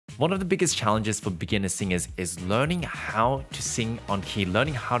One of the biggest challenges for beginner singers is learning how to sing on key,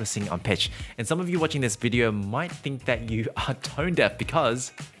 learning how to sing on pitch. And some of you watching this video might think that you are tone deaf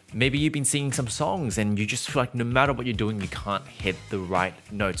because maybe you've been singing some songs and you just feel like no matter what you're doing, you can't hit the right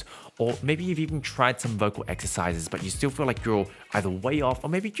notes. Or maybe you've even tried some vocal exercises, but you still feel like you're either way off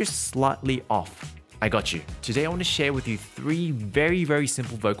or maybe just slightly off. I got you. Today I want to share with you 3 very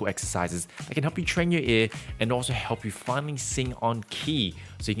simple vocal exercises that can help you train your ear and also help you finally sing on key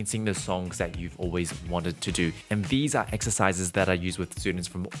so you can sing the songs that you've always wanted to do. And these are exercises that I use with students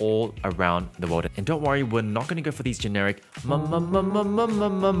from all around the world. And don't worry, we're not going to go for these generic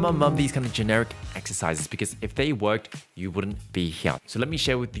these kind of generic exercises, because if they worked, you wouldn't be here. So let me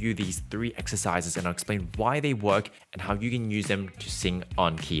share with you these 3 exercises and I'll explain why they work and how you can use them to sing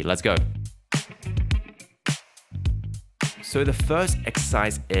on key. Let's go. So the first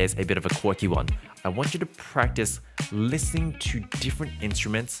exercise is a bit of a quirky one. I want you to practice listening to different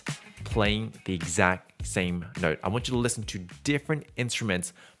instruments playing the exact same note. I want you to listen to different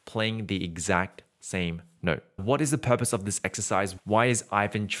instruments playing the exact same note. What is the purpose of this exercise? Why is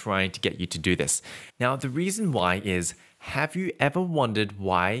Ivan trying to get you to do this? Now, the reason why is, have you ever wondered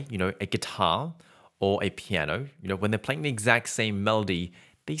why, a guitar or a piano, when they're playing the exact same melody,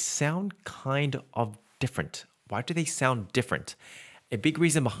 they sound kind of different? Why do they sound different? A big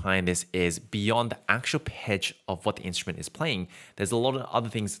reason behind this is beyond the actual pitch of what the instrument is playing, there's a lot of other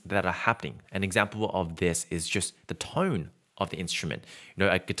things that are happening. An example of this is just the tone of the instrument.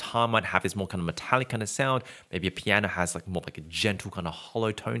 A guitar might have this more kind of metallic kind of sound. Maybe a piano has more like a gentle kind of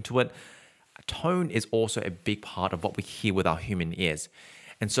hollow tone to it. A tone is also a big part of what we hear with our human ears.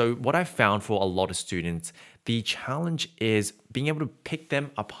 And so what I've found for a lot of students, the challenge is being able to pick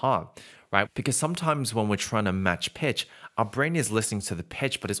them apart, right? Because sometimes when we're trying to match pitch, our brain is listening to the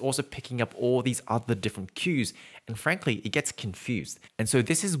pitch, but it's also picking up all these other different cues. And frankly, it gets confused. And so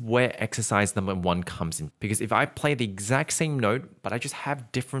this is where exercise number 1 comes in. Because if I play the exact same note, but I just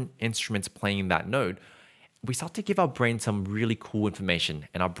have different instruments playing that note, we start to give our brain some really cool information.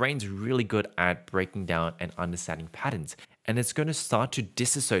 And our brain's really good at breaking down and understanding patterns. And it's going to start to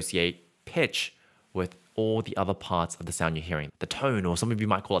disassociate pitch with all the other parts of the sound you're hearing. The tone, or some of you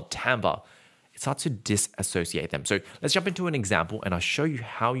might call it timbre, it starts to disassociate them. So let's jump into an example and I'll show you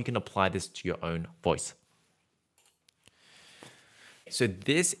how you can apply this to your own voice. So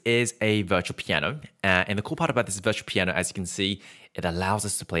this is a virtual piano. And the cool part about this virtual piano, as you can see, it allows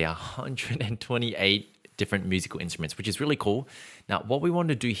us to play 128 different musical instruments, which is really cool. Now, what we want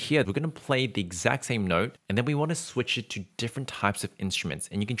to do here, we're going to play the exact same note, and then we want to switch it to different types of instruments.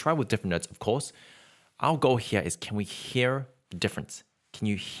 And you can try with different notes, of course. Our goal here is, can we hear the difference? Can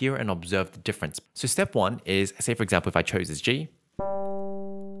you hear and observe the difference? So step 1 is, say for example, if I chose this G,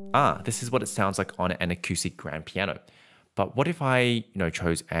 this is what it sounds like on an acoustic grand piano. But what if I,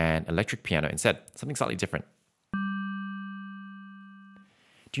 chose an electric piano instead? Something slightly different.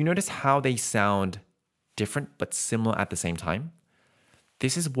 Do you notice how they sound different but similar at the same time?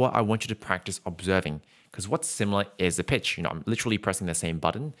 This is what I want you to practice observing, because what's similar is the pitch. I'm literally pressing the same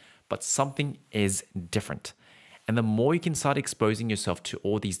button, but something is different. And the more you can start exposing yourself to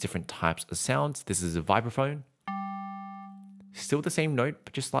all these different types of sounds, this is a vibraphone, still the same note,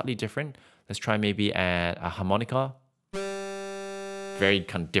 but just slightly different. Let's try maybe a harmonica, very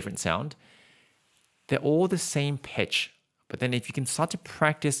kind of different sound. They're all the same pitch, but then if you can start to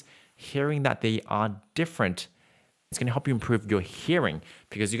practice hearing that they are different, it's going to help you improve your hearing,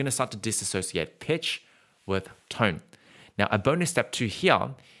 because you're going to start to disassociate pitch with tone. Now, a bonus step 2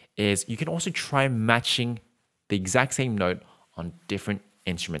 here is you can also try matching the exact same note on different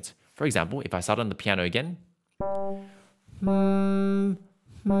instruments. For example, if I start on the piano again, if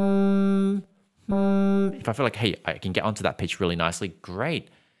I feel like, hey, I can get onto that pitch really nicely, great.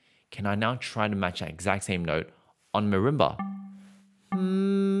 Can I now try to match that exact same note on marimba?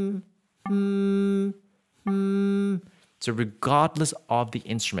 So regardless of the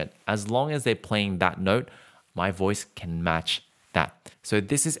instrument, as long as they're playing that note, my voice can match that. So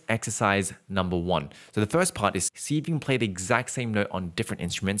this is exercise number 1. So the first part is see if you can play the exact same note on different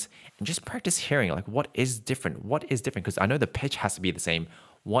instruments and just practice hearing like what is different? What is different? Because I know the pitch has to be the same.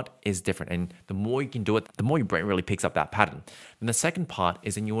 What is different? And the more you can do it, the more your brain really picks up that pattern. And the second part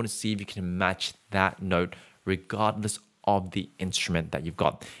is then you want to see if you can match that note regardless of the instrument that you've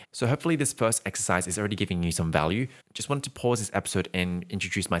got. So hopefully this first exercise is already giving you some value. Just wanted to pause this episode and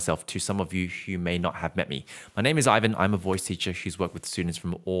introduce myself to some of you who may not have met me. My name is Ivan. I'm a voice teacher who's worked with students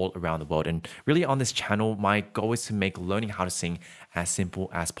from all around the world. And really on this channel, my goal is to make learning how to sing as simple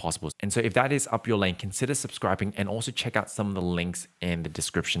as possible. And so if that is up your lane, consider subscribing and also check out some of the links in the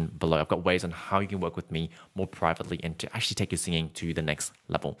description below. I've got ways on how you can work with me more privately and to actually take your singing to the next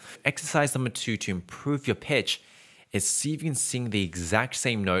level. Exercise number 2 to improve your pitch is see if you can sing the exact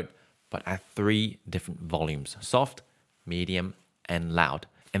same note, but at 3 different volumes: soft, medium, and loud.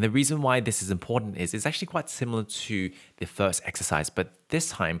 And the reason why this is important is it's actually quite similar to the first exercise, but this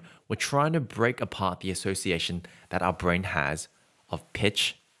time we're trying to break apart the association that our brain has of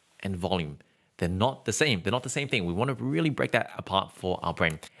pitch and volume. They're not the same. They're not the same thing. We want to really break that apart for our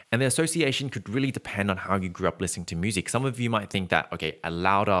brain. And the association could really depend on how you grew up listening to music. Some of you might think that, okay, a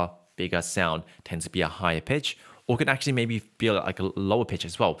louder, bigger sound tends to be a higher pitch, or could actually maybe be like a lower pitch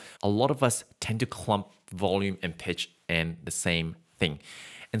as well. A lot of us tend to clump volume and pitch in the same thing.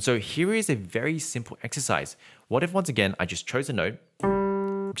 And so here is a very simple exercise. What if once again, I just chose a note.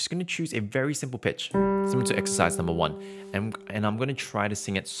 I'm just going to choose a very simple pitch, similar to exercise number 1. And I'm going to try to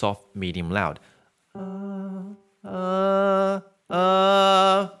sing it soft, medium, loud.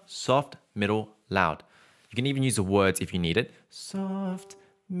 Soft, middle, loud. You can even use the words if you need it. Soft,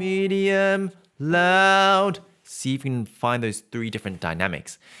 medium, loud. See if you can find those 3 different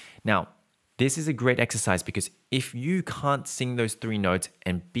dynamics. Now, this is a great exercise because if you can't sing those 3 notes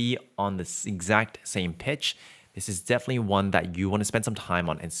and be on the exact same pitch, this is definitely one that you want to spend some time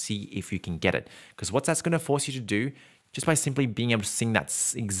on and see if you can get it. Because what that's going to force you to do, just by simply being able to sing that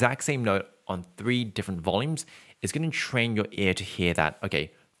exact same note on 3 different volumes, is going to train your ear to hear that,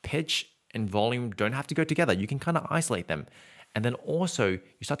 okay, pitch and volume don't have to go together. You can kind of isolate them. And then also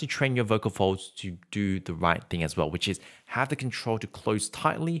you start to train your vocal folds to do the right thing as well, which is have the control to close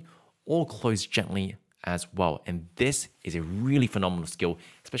tightly or close gently as well. And this is a really phenomenal skill,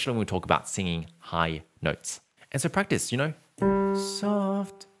 especially when we talk about singing high notes. And so practice,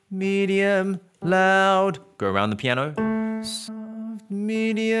 soft, medium, loud. Go around the piano. Soft,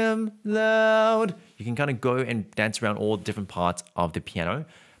 medium, loud. You can kind of go and dance around all different parts of the piano,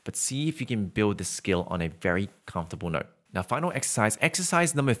 but see if you can build the skill on a very comfortable note. Now, final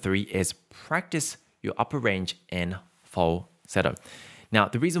exercise number 3 is practice your upper range in falsetto. Now,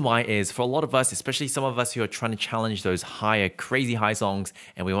 the reason why is for a lot of us, especially some of us who are trying to challenge those higher, crazy high songs,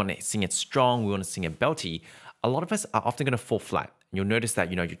 and we want to sing it strong, we want to sing it belty, a lot of us are often going to fall flat. You'll notice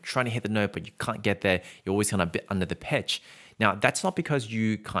that, you're trying to hit the note, but you can't get there. You're always kind of a bit under the pitch. Now, that's not because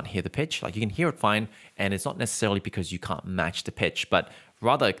you can't hear the pitch. Like, you can hear it fine, and it's not necessarily because you can't match the pitch, but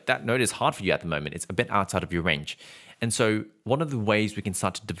rather that note is hard for you at the moment. It's a bit outside of your range. And so one of the ways we can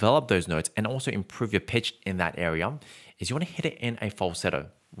start to develop those notes and also improve your pitch in that area is you want to hit it in a falsetto,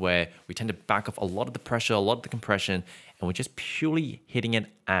 where we tend to back off a lot of the pressure, a lot of the compression, and we're just purely hitting it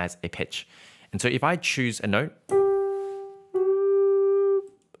as a pitch. And so if I choose a note,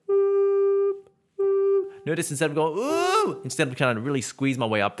 notice instead of going, ooh, instead of kind of really squeeze my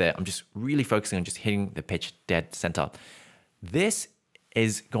way up there, I'm just really focusing on just hitting the pitch dead center. This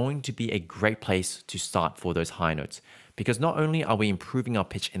is going to be a great place to start for those high notes, because not only are we improving our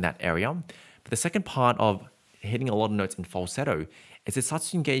pitch in that area, but the second part of hitting a lot of notes in falsetto is it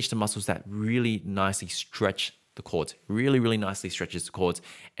starts to engage the muscles that really nicely stretch the chords, really nicely stretches the chords.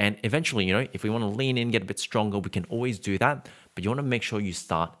 And eventually, if we want to lean in, get a bit stronger, we can always do that, but you want to make sure you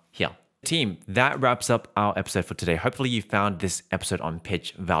start here. Team, that wraps up our episode for today. Hopefully you found this episode on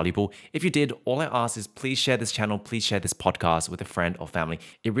pitch valuable. If you did, all I ask is please share this channel, please share this podcast with a friend or family.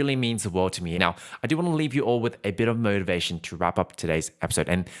 It really means the world to me. Now, I do want to leave you all with a bit of motivation to wrap up today's episode.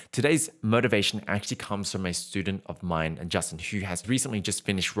 And today's motivation actually comes from a student of mine, Justin, who has recently just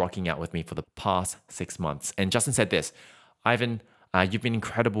finished rocking out with me for the past 6 months. And Justin said this, Ivan, you've been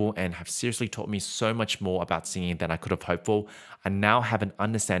incredible and have seriously taught me so much more about singing than I could have hoped for. I now have an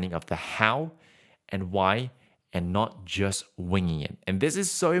understanding of the how and why, and not just winging it. And this is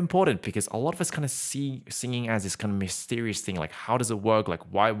so important because a lot of us kind of see singing as this kind of mysterious thing, like how does it work? Like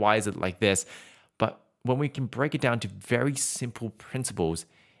why is it like this? But when we can break it down to very simple principles,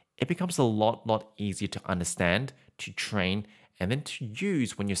 it becomes a lot easier to understand, to train, and then to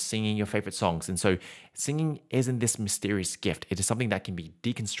use when you're singing your favorite songs. And so singing isn't this mysterious gift. It is something that can be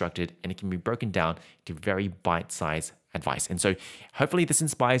deconstructed and it can be broken down to very bite-sized advice. And so hopefully this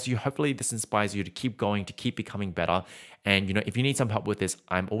inspires you. Hopefully this inspires you to keep going, to keep becoming better. And if you need some help with this,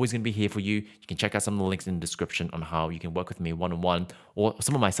 I'm always going to be here for you. You can check out some of the links in the description on how you can work with me one-on-one or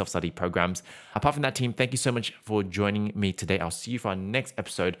some of my self-study programs. Apart from that, team, thank you so much for joining me today. I'll see you for our next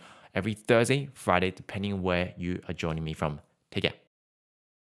episode every Thursday, Friday, depending on where you are joining me from. Take care.